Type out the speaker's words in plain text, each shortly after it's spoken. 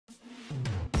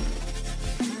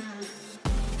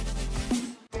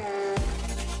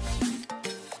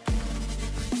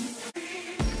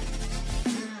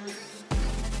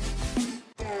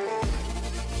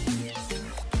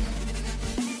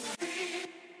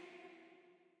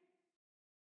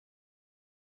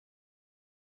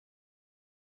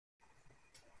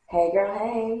Hey girl,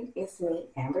 hey, it's me,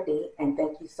 Amber D, and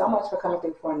thank you so much for coming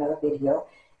through for another video.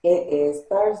 It is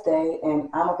Thursday, and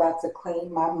I'm about to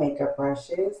clean my makeup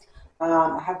brushes.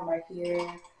 I have them right here.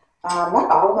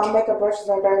 Not all of my makeup brushes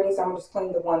are dirty, so I'm just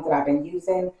cleaning the ones that I've been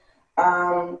using.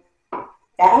 Um,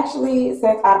 Actually,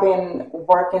 since I've been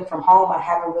working from home, I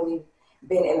haven't really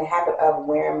been in the habit of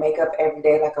wearing makeup every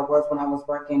day like I was when I was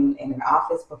working in an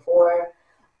office before.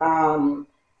 Um,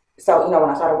 when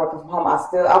I started working from home, I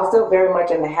was still very much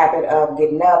in the habit of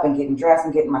getting up and getting dressed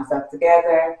and getting myself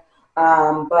together.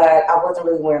 But I wasn't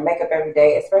really wearing makeup every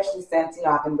day, especially since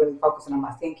I've been really focusing on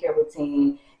my skincare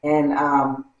routine and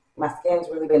my skin's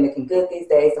really been looking good these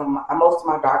days. So most of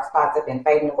my dark spots have been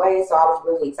fading away. So I was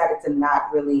really excited to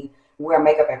not really wear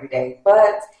makeup every day.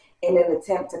 But in an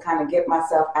attempt to kind of get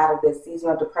myself out of this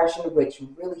seasonal depression, which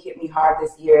really hit me hard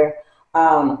this year,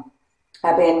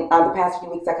 I've been the past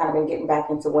few weeks. I kind of been getting back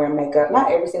into wearing makeup,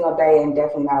 not every single day, and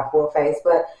definitely not a full face,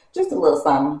 but just a little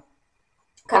something.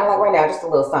 Kind of like right now, just a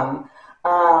little something.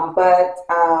 But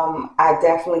I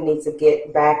definitely need to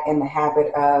get back in the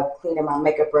habit of cleaning my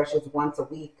makeup brushes once a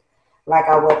week, like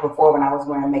I was before when I was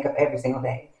wearing makeup every single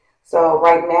day. So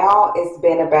right now, it's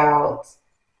been about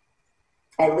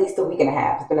at least a week and a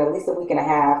half. It's been at least a week and a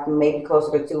half, maybe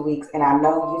closer to 2 weeks. And I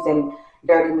know using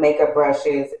dirty makeup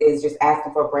brushes is just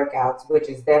asking for breakouts, which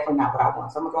is definitely not what I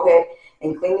want. So I'm gonna go ahead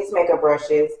and clean these makeup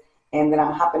brushes, and then I'm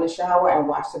gonna hop in the shower and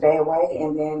wash the day away,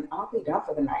 and then I'll be done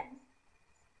for the night.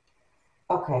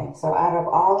 Okay, so out of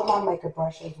all of my makeup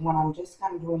brushes, when I'm just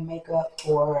kind of doing makeup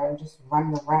or just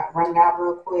running out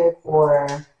real quick, or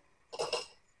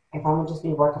if I'm gonna just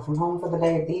be working from home for the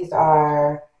day, these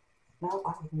are no,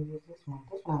 I didn't use this one.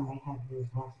 This one I may have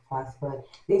used once or twice, but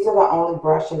these are the only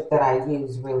brushes that I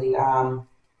use really.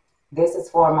 This is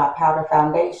for my powder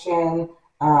foundation,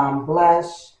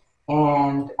 blush,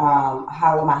 and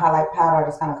my highlight powder. I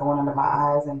just kind of go under my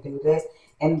eyes and do this.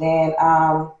 And then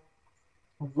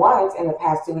once in the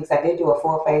past 2 weeks, I did do a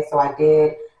full face, so I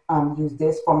did use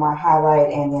this for my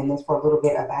highlight, and then this for a little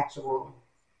bit of actual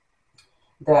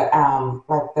the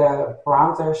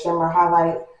bronzer shimmer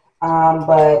highlight.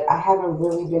 But I haven't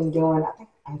really been doing. I think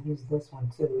I used this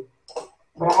one too,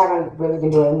 but I haven't really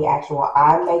been doing any actual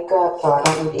eye makeup, so I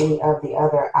don't need any of the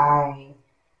other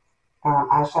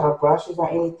eyeshadow brushes or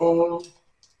anything,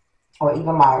 or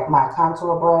even my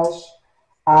contour brush.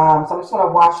 So I'm just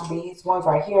gonna wash these ones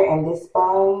right here and this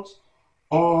sponge,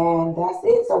 and that's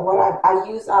it. So what I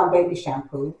use baby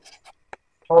shampoo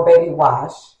or baby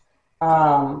wash.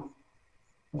 Um,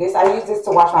 I use this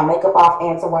to wash my makeup off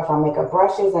and to wash my makeup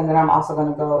brushes, and then I'm also going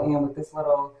to go in with this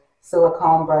little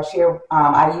silicone brush here.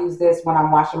 I use this when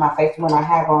I'm washing my face. When I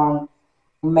have on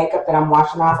makeup that I'm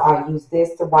washing off, I'll use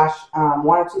this to wash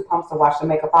one or two pumps to wash the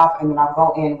makeup off, and then I'll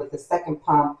go in with the second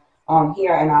pump on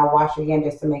here, and I'll wash again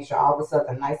just to make sure all the cells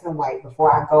are nice and white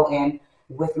before I go in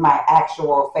with my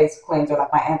actual face cleanser,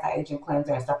 like my anti-aging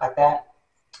cleanser and stuff like that.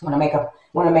 Want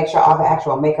to make sure all the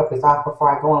actual makeup is off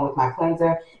before I go in with my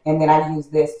cleanser. And then I use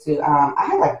this to I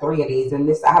have like three of these, and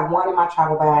this I have one in my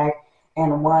travel bag,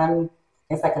 and one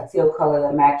it's like a teal color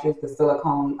that matches the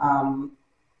silicone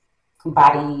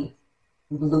body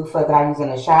loofah that I use in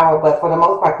the shower. But for the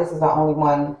most part, this is the only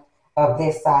one of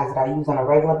this size that I use on a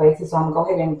regular basis. So I'm gonna go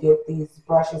ahead and get these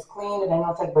brushes cleaned. It ain't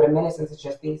gonna take but a minute since it's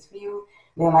just these few.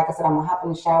 Then, like I said, I'm gonna hop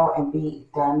in the shower and be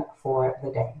done for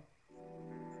the day.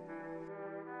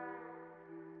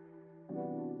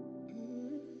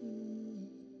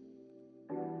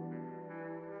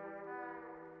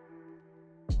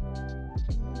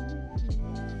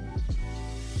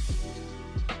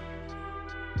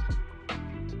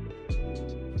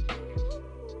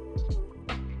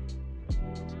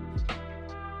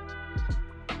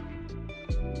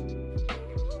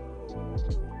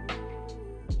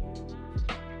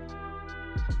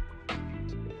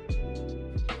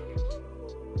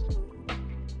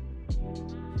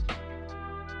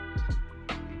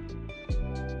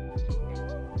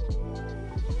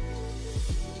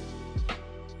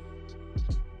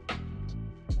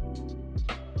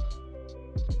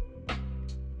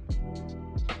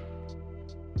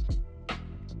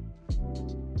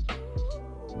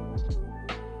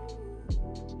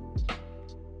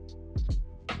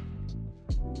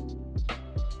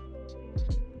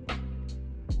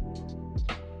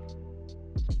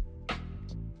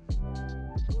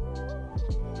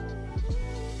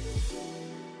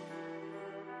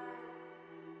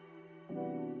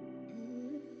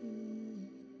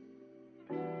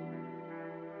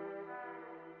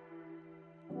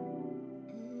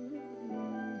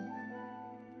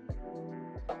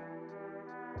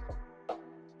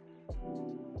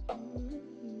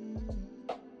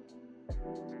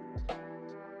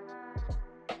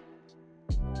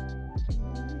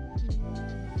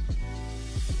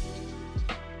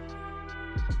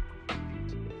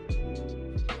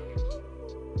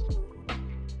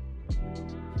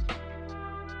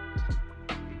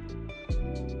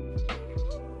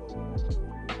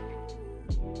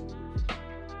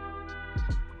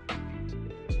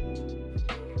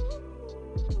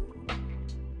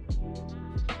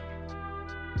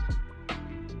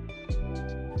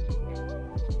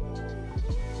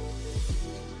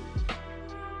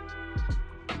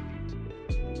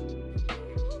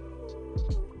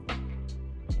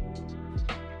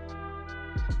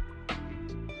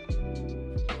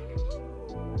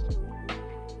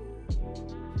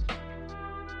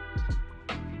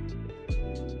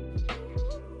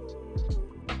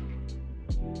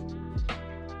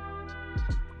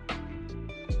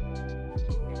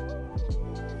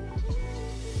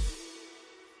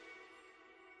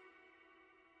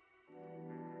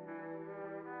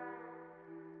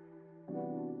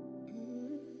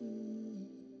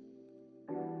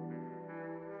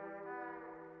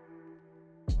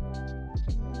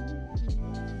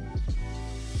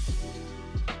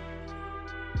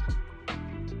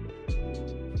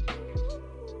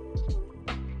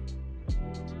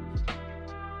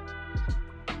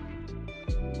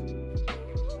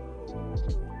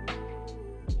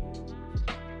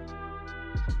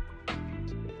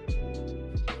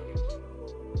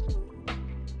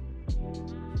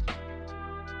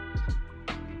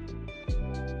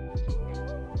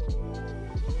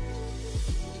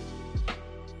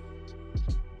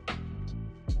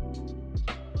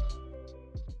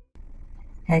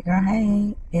 Hey girl,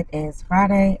 hey. It is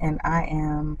Friday and I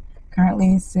am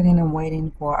currently sitting and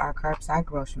waiting for our curbside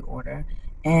grocery order.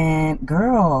 And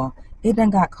girl, it done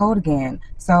got cold again.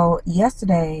 So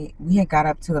yesterday we had got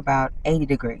up to about 80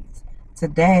 degrees.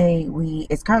 Today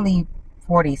it's currently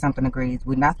 40 something degrees.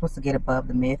 We're not supposed to get above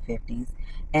the mid 50s.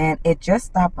 And it just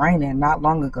stopped raining not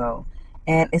long ago.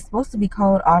 And it's supposed to be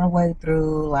cold all the way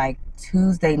through like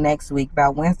Tuesday next week.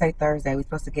 About Wednesday, Thursday, we're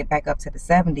supposed to get back up to the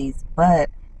 70s, but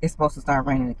it's supposed to start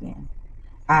raining again.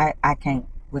 I can't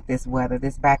with this weather,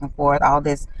 this back and forth, all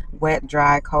this wet,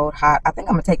 dry, cold, hot. I think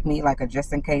I'm gonna take me like a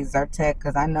just in case Zyrtec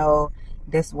because I know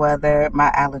this weather,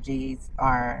 my allergies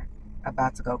are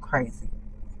about to go crazy.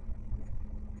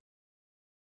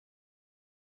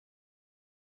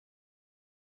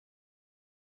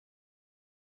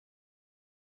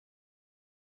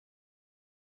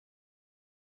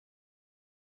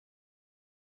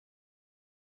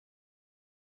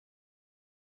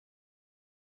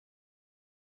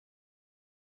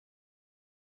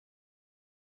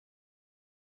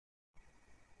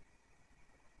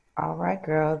 All right,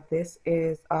 girl, this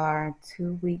is our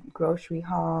 2 week grocery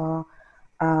haul.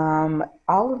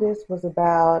 All of this was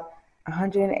about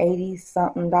 180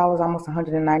 something dollars, almost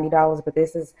 $190, but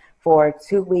this is for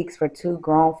 2 weeks for two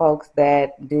grown folks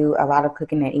that do a lot of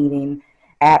cooking and eating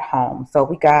at home. So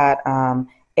we got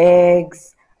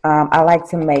eggs. I like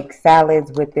to make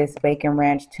salads with this bacon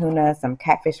ranch tuna, some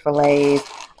catfish fillets.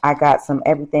 I got some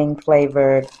everything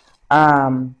flavored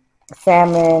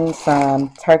salmon, some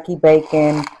turkey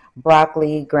bacon,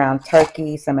 broccoli, ground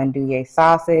turkey, some andouille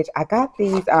sausage. I got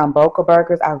these Boca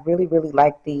burgers. I really, really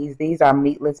like these. These are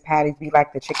meatless patties. We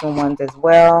like the chicken ones as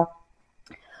well.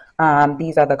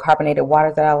 These are the carbonated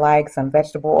waters that I like, some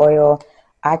vegetable oil.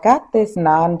 I got this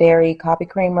non-dairy coffee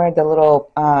creamer, the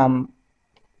little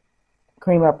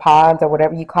creamer pods or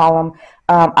whatever you call them.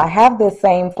 I have the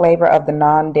same flavor of the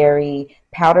non-dairy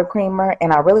powder creamer,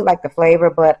 and I really like the flavor,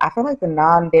 but I feel like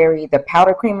the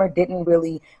powder creamer didn't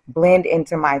really blend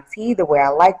into my tea the way I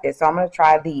liked it. So I'm gonna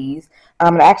try these. I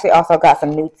actually also got some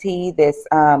new tea, this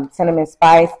cinnamon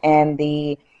spice and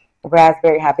the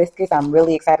raspberry hibiscus. I'm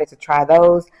really excited to try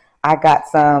those. I got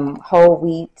some whole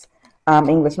wheat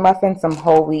English muffins, some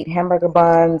whole wheat hamburger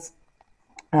buns,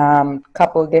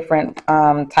 couple of different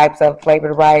types of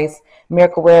flavored rice,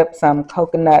 Miracle Whip, some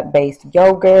coconut based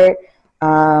yogurt,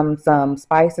 some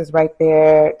spices right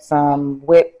there, some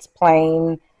whipped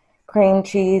plain cream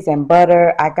cheese and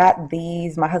butter. I got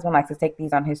these. My husband likes to take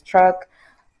these on his truck,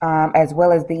 as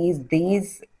well as these.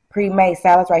 These pre-made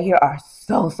salads right here are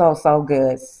so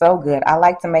good, so good. I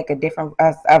like to make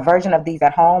a version of these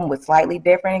at home with slightly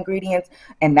different ingredients,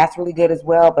 and that's really good as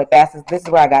well. But this is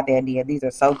where I got the idea. These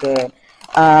are so good.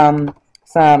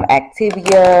 Some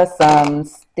Activia, some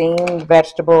steamed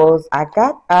vegetables. I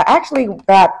actually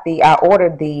I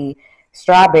ordered the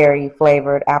strawberry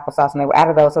flavored applesauce, and they were out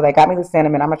of those, so they got me the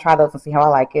cinnamon. I'm gonna try those and see how I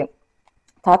like it.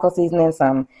 Taco seasoning,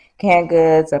 some canned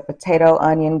goods, a potato,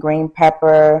 onion, green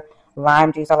pepper,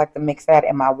 lime juice. I like to mix that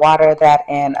in my water, that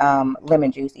and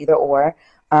lemon juice, either or.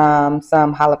 Some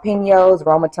jalapenos,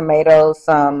 Roma tomatoes,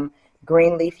 some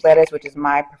green leaf lettuce, which is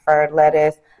my preferred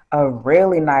lettuce, a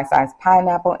really nice sized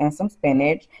pineapple, and some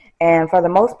spinach. And for the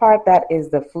most part, that is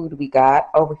the food we got.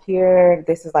 Over here,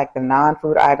 this is like the non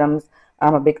food items.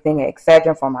 A big thing of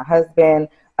Excedrin for my husband,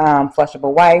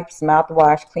 flushable wipes,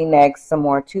 mouthwash, Kleenex, some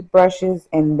more toothbrushes,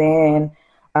 and then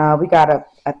we got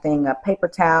a thing of paper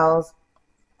towels,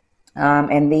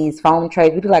 and these foam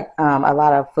trays. We do like a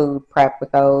lot of food prep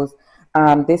with those.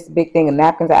 This big thing of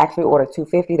napkins, I actually ordered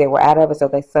 250. They were out of it, so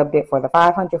they subbed it for the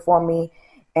 500 for me.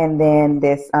 And then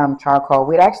this charcoal.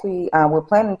 We're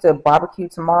planning to barbecue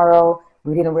tomorrow.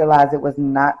 We didn't realize it was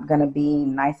not gonna be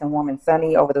nice and warm and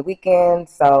sunny over the weekend,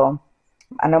 so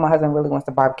I know my husband really wants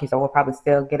to barbecue, so we'll probably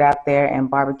still get out there and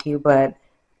barbecue. But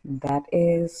that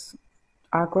is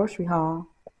our grocery haul.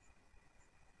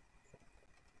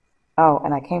 Oh,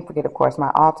 and I can't forget, of course,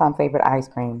 my all-time favorite ice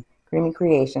cream, Creamy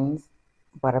Creations,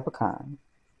 butter pecan.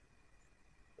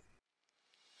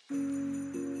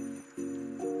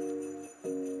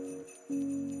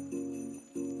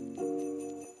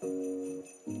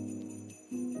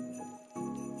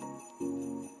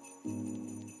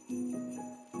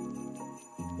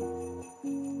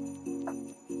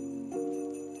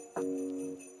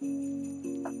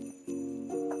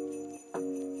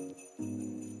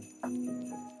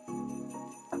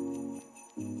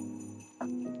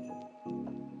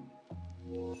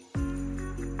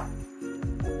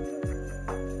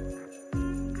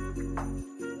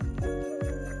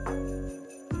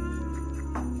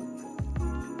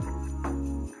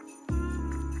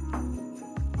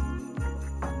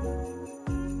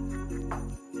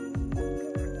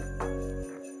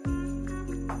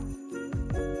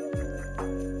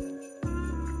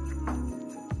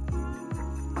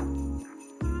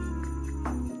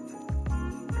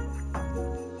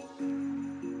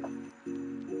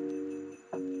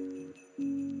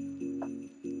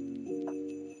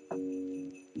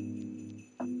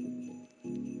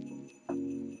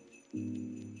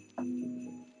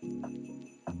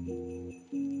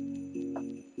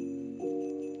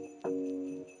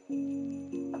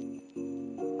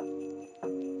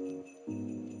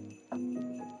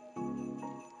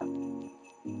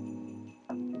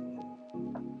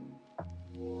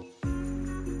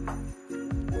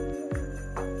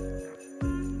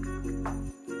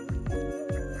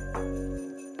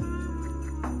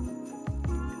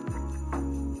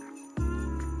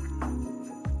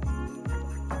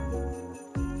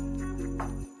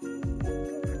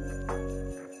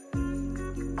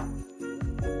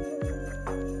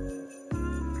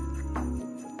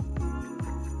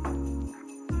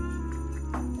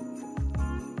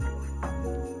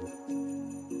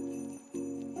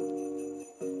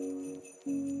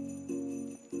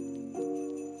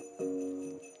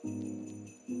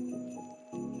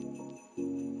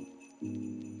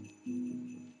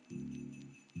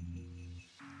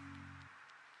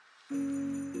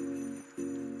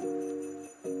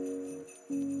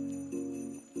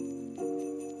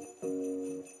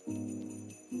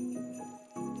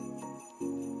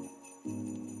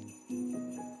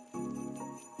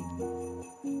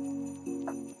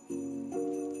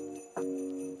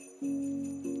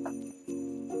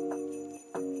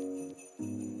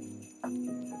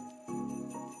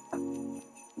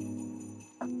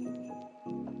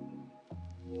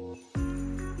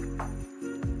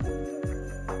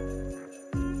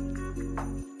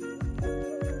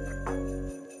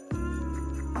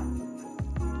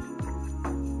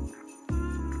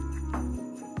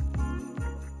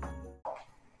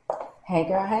 Hey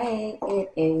girl, hey,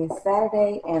 it is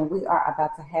Saturday and we are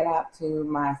about to head out to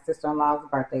my sister-in-law's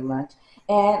birthday lunch.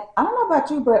 And I don't know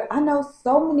about you, but I know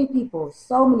so many people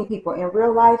in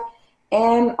real life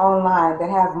and online that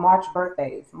have March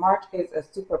birthdays. March is a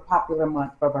super popular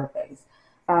month for birthdays.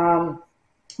 Um,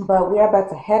 but we are about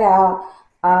to head out.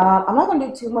 I'm not going to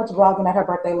do too much vlogging at her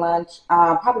birthday lunch,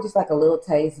 probably just like a little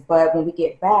taste. But when we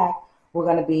get back, we're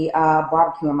going to be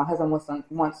barbecuing. My husband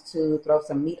wants to throw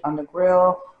some meat on the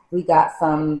grill. We got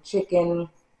some chicken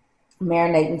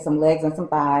marinating, some legs and some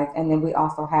thighs. And then we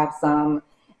also have some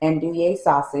andouille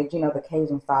sausage, the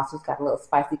Cajun sausage, got a little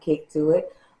spicy kick to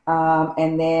it.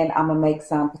 And then I'm going to make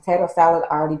some potato salad.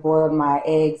 I already boiled my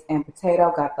eggs and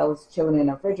potato, got those chilling in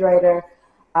the refrigerator.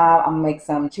 I'm gonna make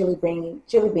some chili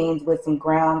beans with some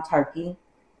ground turkey,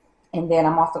 and then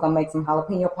I'm also gonna make some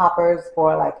jalapeno poppers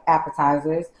for like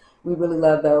appetizers. We really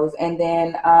love those. And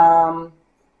then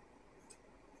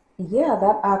yeah,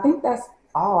 that I think that's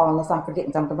all, unless I'm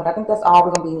forgetting something. But I think that's all.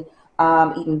 We're gonna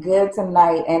be eating good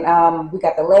tonight, and we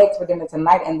got the legs for dinner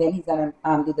tonight, and then he's gonna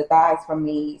do the thighs for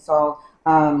me. So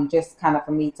just kind of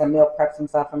for me to meal prep some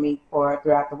stuff for me for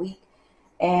throughout the week,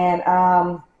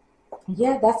 and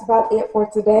yeah, that's about it for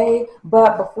today.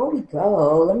 But before we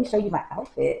go, let me show you my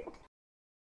outfit.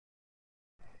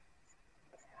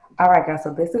 All right, guys.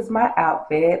 So this is my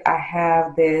outfit. I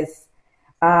have this.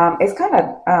 It's kind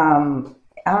of.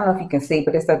 I don't know if you can see,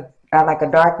 but it's a like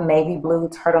a dark navy blue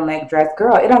turtleneck dress.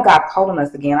 Girl, it done got cold on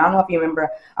us again. I don't know if you remember.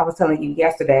 I was telling you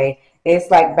yesterday.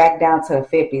 It's like back down to the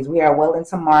 50s. We are well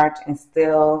into March, and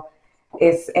still,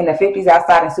 it's in the 50s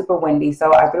outside and super windy.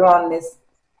 So I threw on this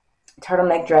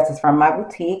turtleneck dresses from my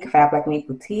boutique, Fab Like Me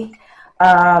Boutique.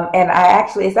 And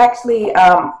it's actually,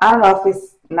 I don't know if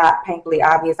it's not painfully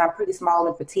obvious. I'm pretty small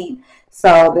and petite.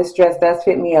 So this dress does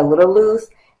fit me a little loose.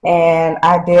 And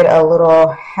I did a little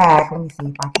hack. Let me see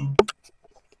if I can.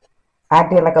 I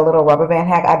did like a little rubber band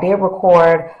hack. I did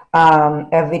record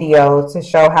a video to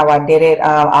show how I did it.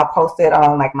 I'll post it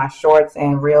on like my shorts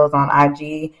and reels on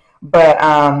IG. But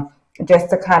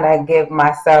just to kind of give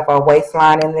myself a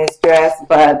waistline in this dress.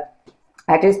 But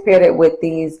I just paired it with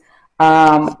these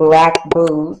black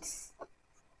boots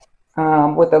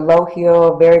with a low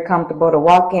heel, very comfortable to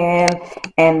walk in.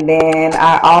 And then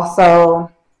I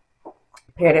also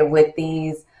paired it with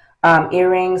these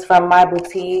earrings from my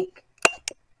boutique.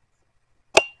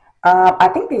 I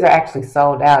think these are actually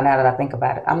sold out now that I think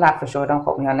about it. I'm not for sure. Don't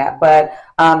quote me on that. But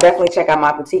definitely check out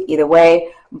my boutique either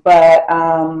way. But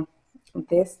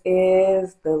this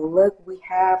is the look we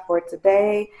have for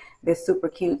today. This super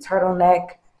cute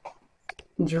turtleneck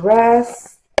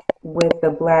dress with the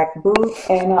black boots,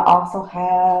 and I also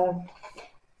have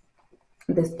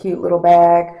this cute little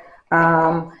bag.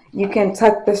 You can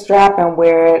tuck the strap and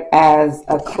wear it as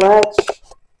a clutch,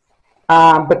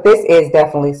 but this is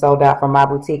definitely sold out from my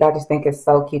boutique. I just think it's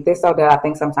so cute. This sold out I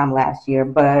think sometime last year,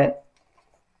 but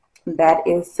that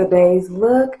is today's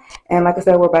look. And like I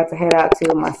said, we're about to head out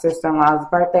to my sister-in-law's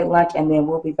birthday lunch, and then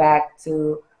we'll be back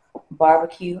to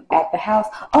barbecue at the house.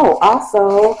 Oh,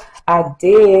 also, I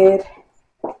did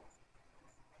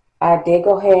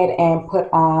go ahead and put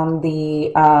on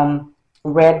the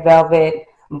red velvet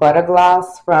butter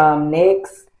gloss from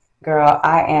NYX. Girl,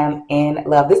 I am in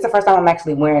love. This is the first time I'm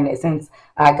actually wearing it since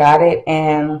I got it,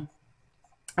 and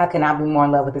I cannot be more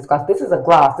in love with this gloss. This is a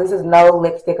gloss. This is no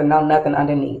lipstick or no nothing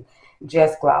underneath.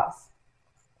 Just gloss.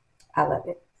 I love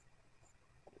it.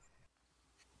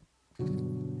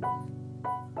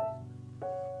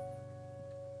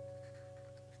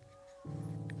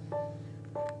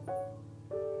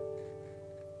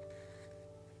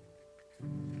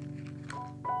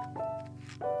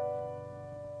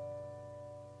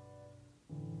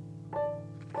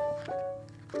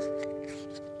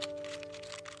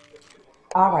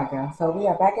 All right, girl. So we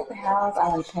are back at the house. I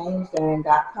am changed and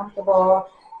got comfortable.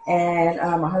 And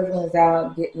my husband is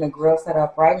out getting the grill set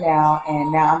up right now.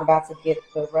 And now I'm about to get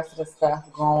the rest of the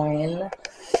stuff going.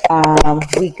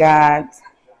 We got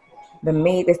the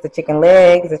meat. It's the chicken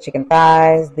legs, the chicken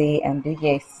thighs, the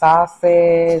andouille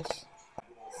sausage.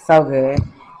 So good.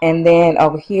 And then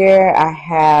over here, I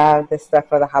have the stuff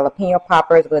for the jalapeno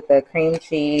poppers with the cream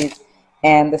cheese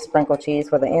and the sprinkle cheese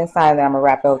for the inside. Then I'm going to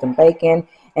wrap those in bacon.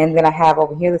 And then I have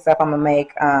over here the stuff I'm going to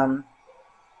make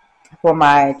for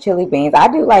my chili beans. I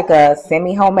do like a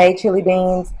semi-homemade chili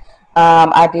beans.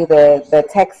 I do the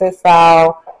Texas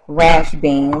style ranch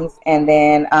beans. And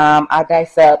then I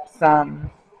dice up some,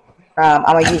 I'm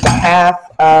going to use a half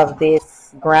of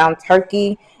this ground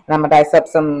turkey. And I'm going to dice up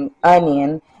some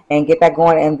onion and get that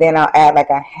going. And then I'll add like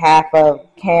a half a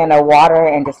can of water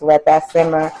and just let that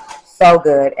simmer. so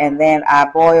good. And then I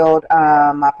boiled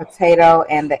my potato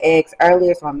and the eggs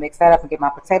earlier, so I'm gonna mix that up and get my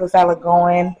potato salad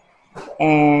going.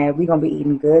 And we're gonna be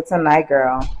eating good tonight,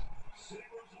 girl.